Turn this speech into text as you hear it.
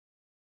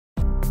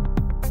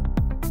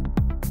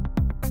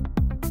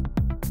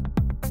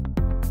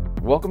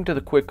Welcome to the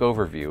quick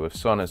overview of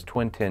Sonnet's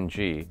Twin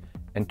 10G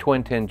and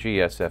Twin 10G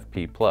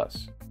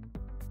SFP+.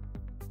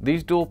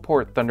 These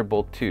dual-port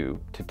Thunderbolt 2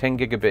 to 10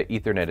 gigabit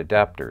Ethernet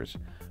adapters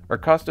are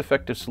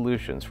cost-effective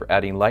solutions for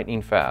adding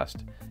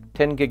lightning-fast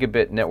 10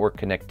 gigabit network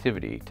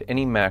connectivity to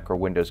any Mac or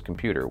Windows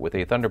computer with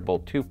a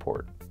Thunderbolt 2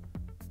 port.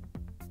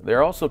 They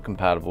are also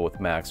compatible with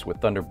Macs with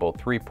Thunderbolt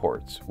 3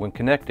 ports when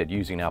connected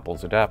using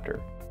Apple's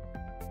adapter.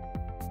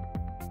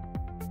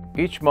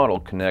 Each model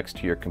connects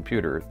to your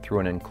computer through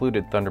an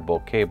included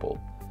Thunderbolt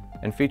cable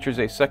and features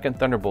a second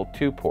Thunderbolt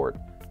 2 port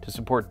to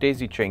support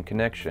daisy chain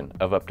connection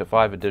of up to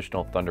 5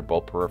 additional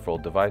Thunderbolt peripheral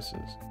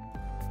devices.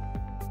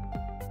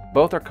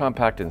 Both are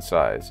compact in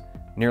size,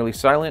 nearly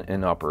silent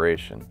in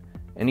operation,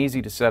 and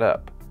easy to set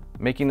up,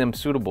 making them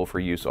suitable for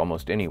use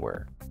almost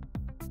anywhere.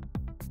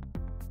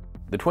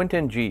 The Twin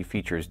 10G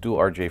features dual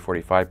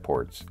RJ45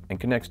 ports and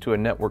connects to a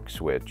network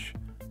switch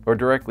or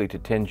directly to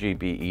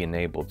 10G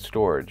enabled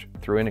storage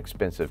through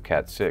inexpensive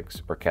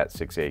Cat6 or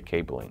Cat6a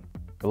cabling,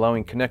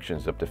 allowing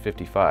connections up to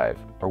 55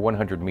 or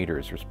 100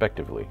 meters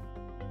respectively.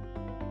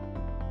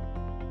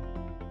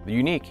 The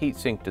unique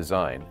Heatsink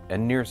design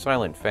and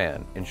near-silent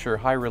fan ensure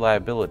high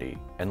reliability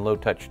and low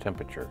touch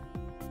temperature.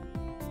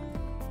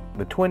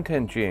 The Twin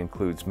 10G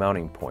includes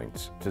mounting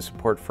points to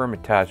support firm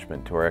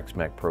attachment to our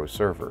XMac Pro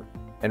server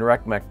and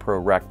RackMac Pro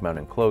rack mount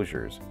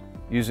enclosures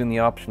using the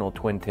optional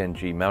Twin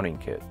 10G mounting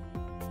kit.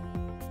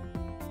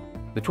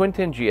 The Twin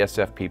 10G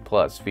SFP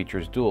Plus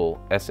features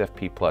dual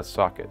SFP Plus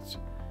sockets,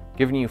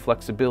 giving you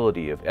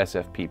flexibility of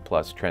SFP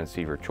Plus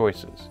transceiver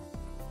choices.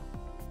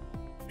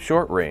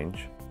 Short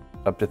range,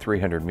 up to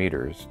 300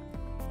 meters.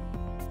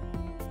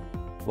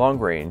 Long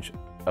range,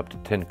 up to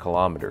 10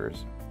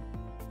 kilometers.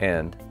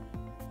 And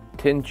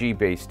 10G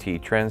base T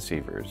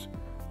transceivers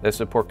that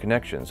support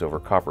connections over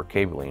copper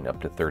cabling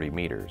up to 30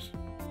 meters.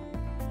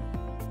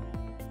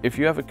 If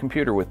you have a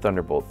computer with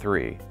Thunderbolt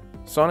 3,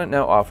 Sonnet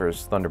now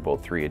offers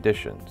Thunderbolt 3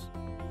 editions.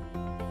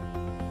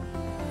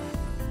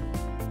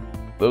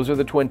 Those are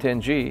the Twin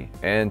 10G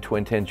and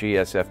Twin 10G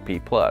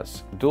SFP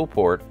Plus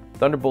dual-port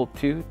Thunderbolt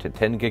 2 to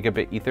 10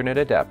 gigabit Ethernet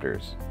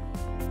adapters.